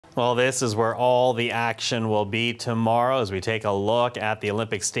Well, this is where all the action will be tomorrow as we take a look at the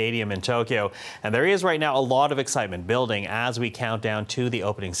Olympic Stadium in Tokyo. And there is right now a lot of excitement building as we count down to the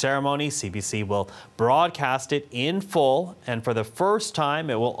opening ceremony. CBC will broadcast it in full, and for the first time,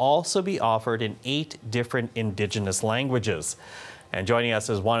 it will also be offered in 8 different Indigenous languages. And joining us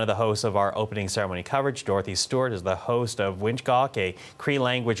is one of the hosts of our opening ceremony coverage. Dorothy Stewart is the host of Winschgaoug, a Cree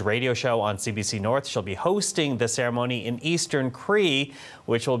language radio show on CBC North. She'll be hosting the ceremony in Eastern Cree,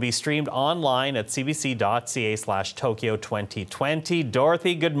 which will be streamed online at cbc.ca/Tokyo 2020.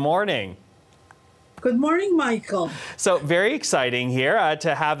 Dorothy, good morning. Good morning, Michael. So very exciting here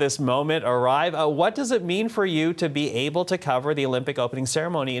to have this moment arrive. What does it mean for you to be able to cover the Olympic opening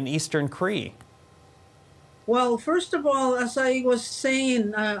ceremony in Eastern Cree? Well, first of all, as I was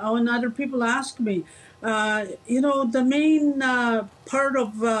saying, when other people ask me, the main part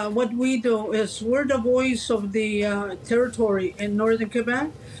of what we do is we're the voice of the territory in northern Quebec.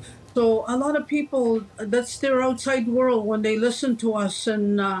 So a lot of people, that's their outside world when they listen to us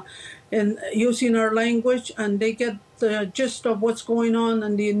and using our language, and they get the gist of what's going on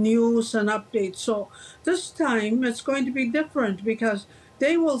in the news and updates. So this time it's going to be different because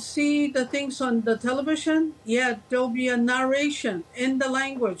they will see the things on the television, yet there'll be a narration in the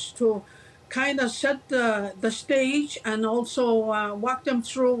language to kind of set the stage and also walk them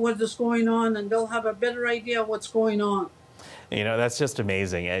through what is going on, and they'll have a better idea of what's going on. You know, that's just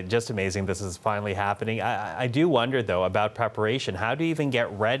amazing. Just amazing this is finally happening. I do wonder, though, about preparation. How do you even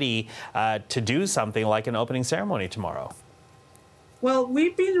get ready to do something like an opening ceremony tomorrow? Well,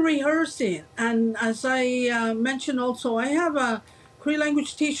 we've been rehearsing, and as I mentioned also, I have a Cree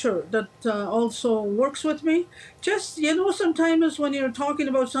language teacher that also works with me. Just, sometimes when you're talking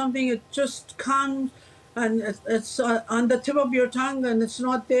about something, it just comes and it's on the tip of your tongue and it's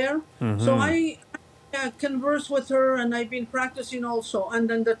not there. Mm-hmm. So I converse with her, and I've been practicing also. And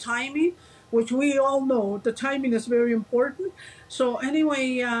then the timing, which we all know, the timing is very important. So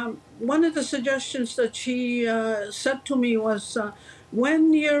anyway, one of the suggestions that she said to me was,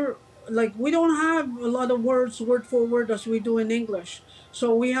 when you're we don't have a lot of words word for word as we do in English.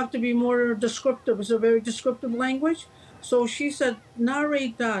 So we have to be more descriptive. It's a very descriptive language. So she said,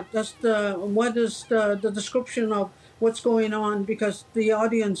 narrate that. That's what is the description of what's going on, because the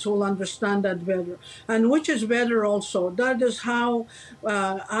audience will understand that better. And which is better also. That is how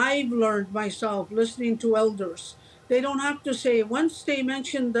I've learned myself, listening to elders. They don't have to say, once they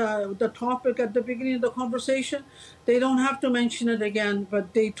mention the topic at the beginning of the conversation, they don't have to mention it again,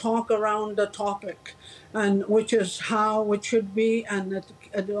 but they talk around the topic, and which is how it should be, and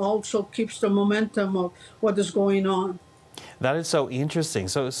it also keeps the momentum of what is going on. That is so interesting.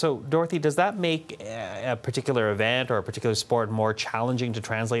 So Dorothy, does that make a particular event or a particular sport more challenging to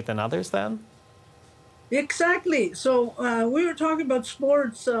translate than others then? Exactly. So we were talking about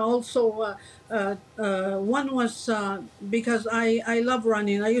sports also. One was because I love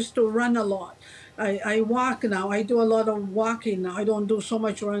running. I used to run a lot. I walk now. I do a lot of walking now. I don't do so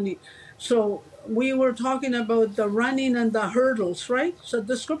much running. So we were talking about the running and the hurdles, right? So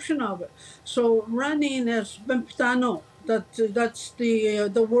description of it. So running is bimptano. That's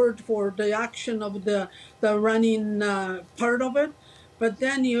the word for the action of the running part of it. But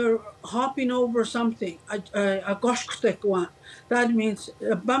then you're hopping over something, a goshktik one. That means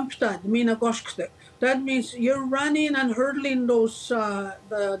a bump that mean a goshktik. That means you're running and hurdling those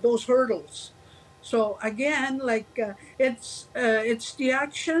hurdles. So again, it's the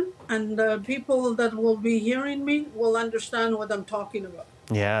action, and the people that will be hearing me will understand what I'm talking about.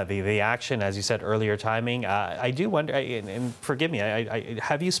 Yeah, the action, as you said earlier, timing. I do wonder, and forgive me,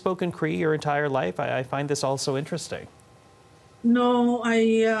 have you spoken Cree your entire life? I find this also interesting. No,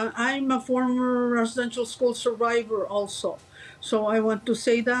 I'm a former residential school survivor also. So I want to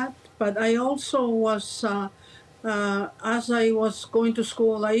say that. But I also was, as I was going to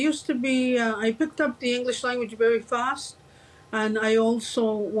school, I used to be, I picked up the English language very fast. And I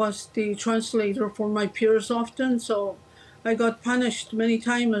also was the translator for my peers often. So I got punished many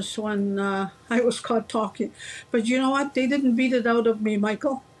times when I was caught talking. But you know what? They didn't beat it out of me,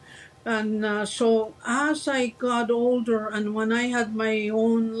 Michael. And so as I got older, and when I had my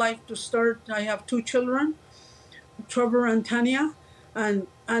own life to start, I have 2 children, Trevor and Tanya, and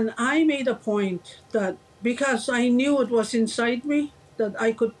I made a point that because I knew it was inside me, that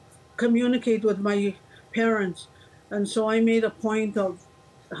I could communicate with my parents. And so I made a point of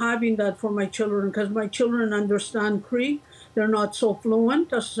having that for my children, because my children understand Cree. They're not so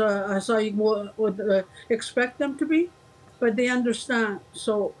fluent as I would expect them to be, but they understand.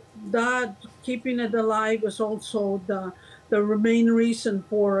 So that keeping it alive is also the main reason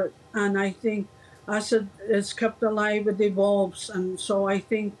for it. And I think as it is kept alive, it evolves. And so I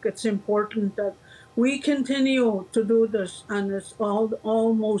think it's important that we continue to do this, and it's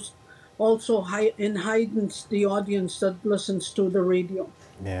almost also heightens the audience that listens to the radio.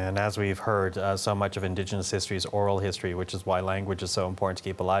 Yeah, and as we've heard, so much of Indigenous history is oral history, which is why language is so important to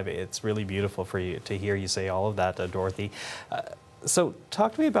keep alive. It's really beautiful for you to hear you say all of that, Dorothy. So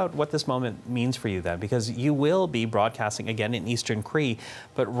talk to me about what this moment means for you then, because you will be broadcasting again in Eastern Cree,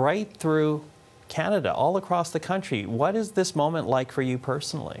 but right through Canada, all across the country. What is this moment like for you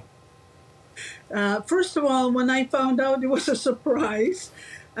personally? First of all, when I found out, it was a surprise,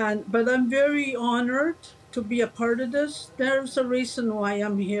 but I'm very honored to be a part of this. There's a reason why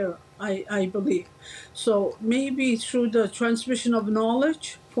I'm here, I believe. So maybe through the transmission of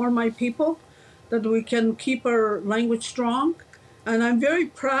knowledge for my people, that we can keep our language strong. And I'm very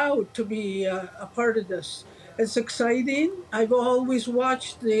proud to be a part of this. It's exciting. I've always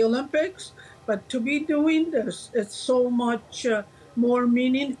watched the Olympics, but to be doing this, it's so much more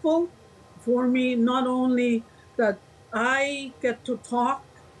meaningful for me, not only that I get to talk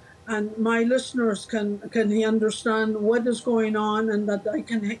and my listeners can understand what is going on, and that I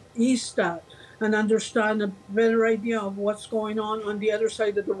can ease that and understand a better idea of what's going on the other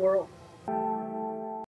side of the world.